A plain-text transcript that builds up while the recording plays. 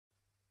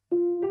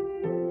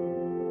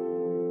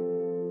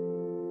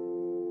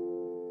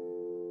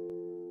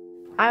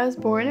I was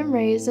born and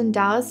raised in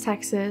Dallas,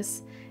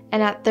 Texas,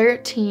 and at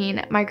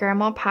 13, my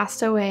grandma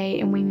passed away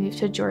and we moved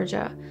to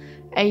Georgia.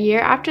 A year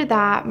after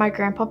that, my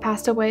grandpa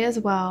passed away as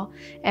well,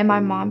 and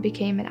my mom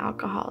became an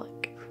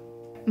alcoholic.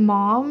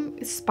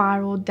 Mom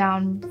spiraled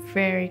down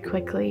very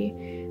quickly,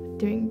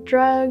 doing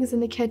drugs in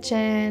the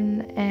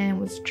kitchen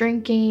and was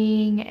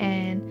drinking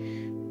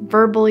and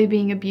verbally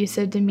being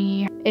abusive to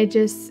me. It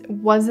just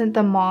wasn't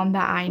the mom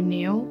that I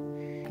knew.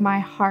 My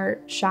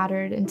heart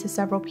shattered into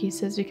several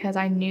pieces because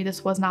I knew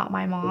this was not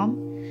my mom.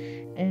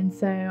 And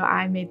so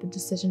I made the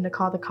decision to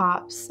call the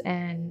cops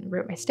and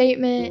wrote my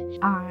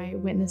statement. I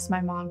witnessed my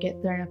mom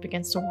get thrown up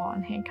against a wall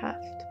and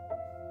handcuffed.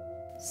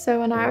 So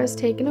when I was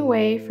taken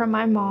away from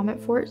my mom at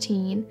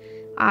 14,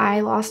 I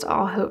lost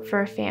all hope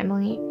for a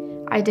family.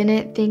 I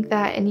didn't think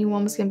that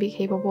anyone was going to be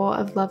capable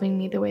of loving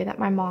me the way that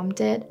my mom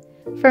did.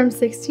 From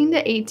 16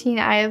 to 18,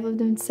 I have lived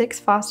in 6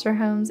 foster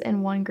homes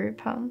and 1 group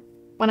home.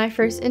 When I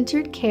first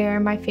entered care,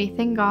 my faith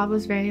in God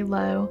was very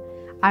low.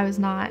 I was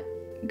not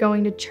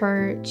going to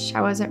church,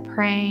 I wasn't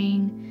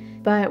praying,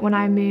 but when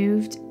I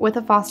moved with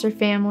a foster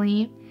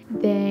family,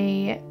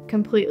 they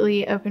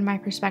completely opened my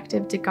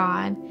perspective to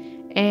God,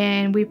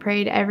 and we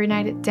prayed every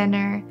night at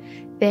dinner.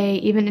 They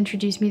even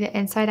introduced me to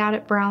Inside Out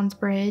at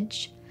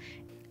Brownsbridge.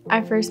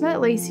 I first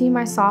met Lacey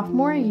my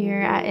sophomore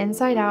year at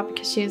Inside Out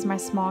because she was my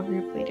small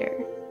group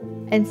leader.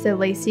 And so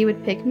Lacey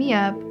would pick me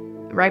up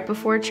right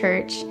before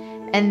church,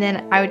 and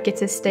then I would get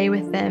to stay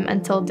with them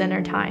until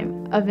dinner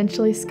time.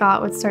 Eventually,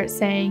 Scott would start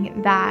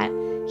saying that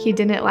he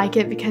didn't like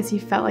it because he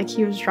felt like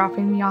he was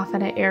dropping me off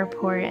at an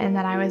airport and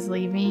that I was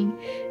leaving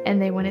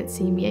and they wouldn't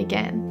see me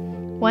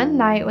again. One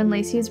night when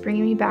Lacey was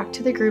bringing me back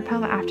to the group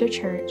home after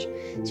church,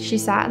 she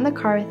sat in the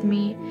car with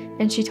me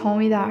and she told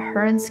me that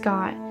her and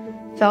Scott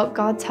felt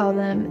God tell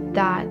them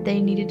that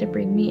they needed to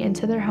bring me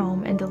into their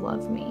home and to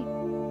love me.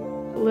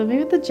 Living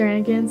with the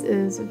Jernigans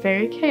is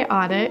very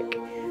chaotic.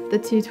 The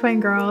 2 twin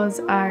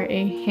girls are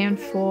a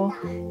handful,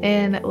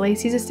 and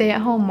Lacey's a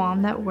stay-at-home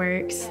mom that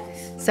works,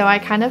 so I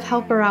kind of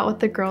help her out with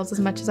the girls as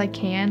much as I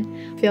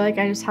can. I feel like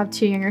I just have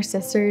 2 younger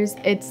sisters.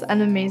 It's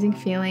an amazing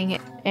feeling,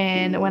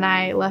 and when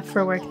I left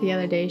for work the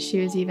other day, she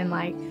was even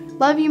like,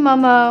 "Love you,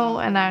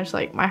 Momo," and I was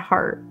like, my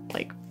heart,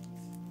 like,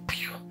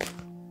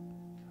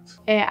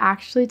 it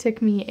actually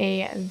took me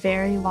a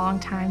very long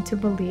time to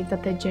believe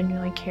that they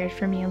genuinely cared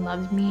for me and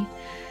loved me.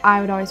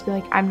 I would always be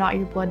like, "I'm not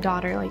your blood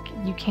daughter, like,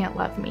 you can't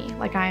love me,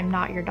 like, I am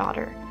not your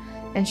daughter."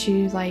 And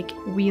she was like,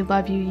 "We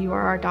love you, you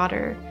are our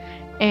daughter."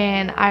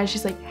 And I was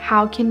just like,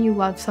 how can you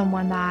love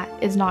someone that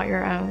is not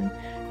your own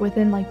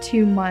within like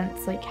 2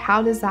 months? Like,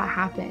 how does that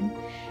happen?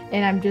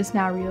 And I'm just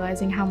now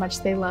realizing how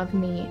much they love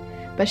me.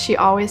 But she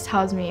always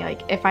tells me,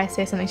 like, if I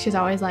say something, she's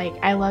always like,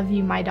 "I love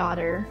you, my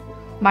daughter,"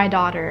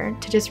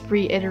 to just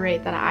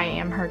reiterate that I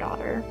am her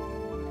daughter.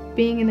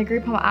 Being in the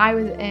group home I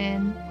was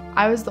in,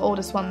 I was the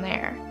oldest one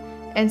there.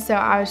 And so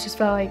I was just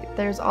felt like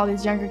there's all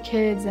these younger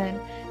kids and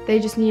they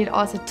just needed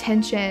all this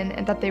attention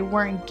and that they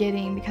weren't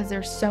getting because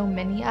there's so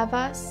many of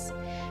us.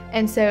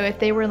 And so if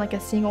they were in like a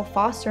single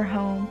foster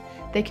home,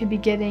 they could be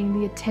getting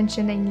the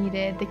attention they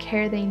needed, the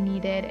care they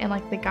needed, and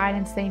like the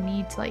guidance they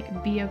need to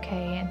like be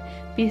okay and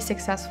be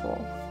successful.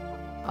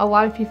 A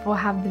lot of people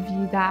have the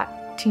view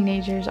that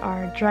teenagers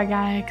are drug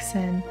addicts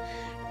and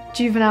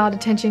juvenile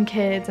detention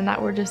kids and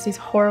that we're just these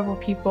horrible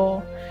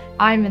people.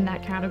 I'm in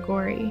that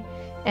category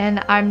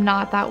and I'm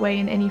not that way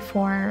in any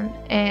form,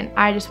 and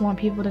I just want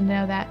people to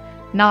know that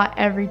not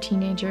every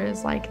teenager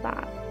is like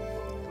that.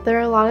 There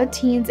are a lot of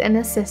teens in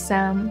the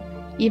system,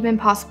 even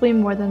possibly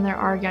more than there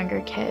are younger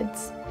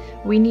kids.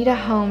 We need a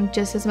home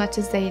just as much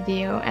as they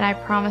do, and I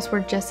promise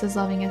we're just as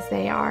loving as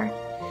they are.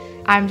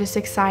 I'm just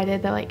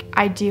excited that like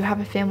I do have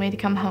a family to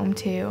come home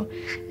to,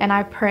 and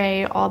I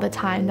pray all the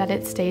time that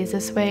it stays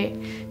this way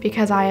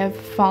because I have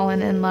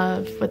fallen in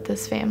love with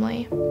this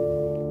family.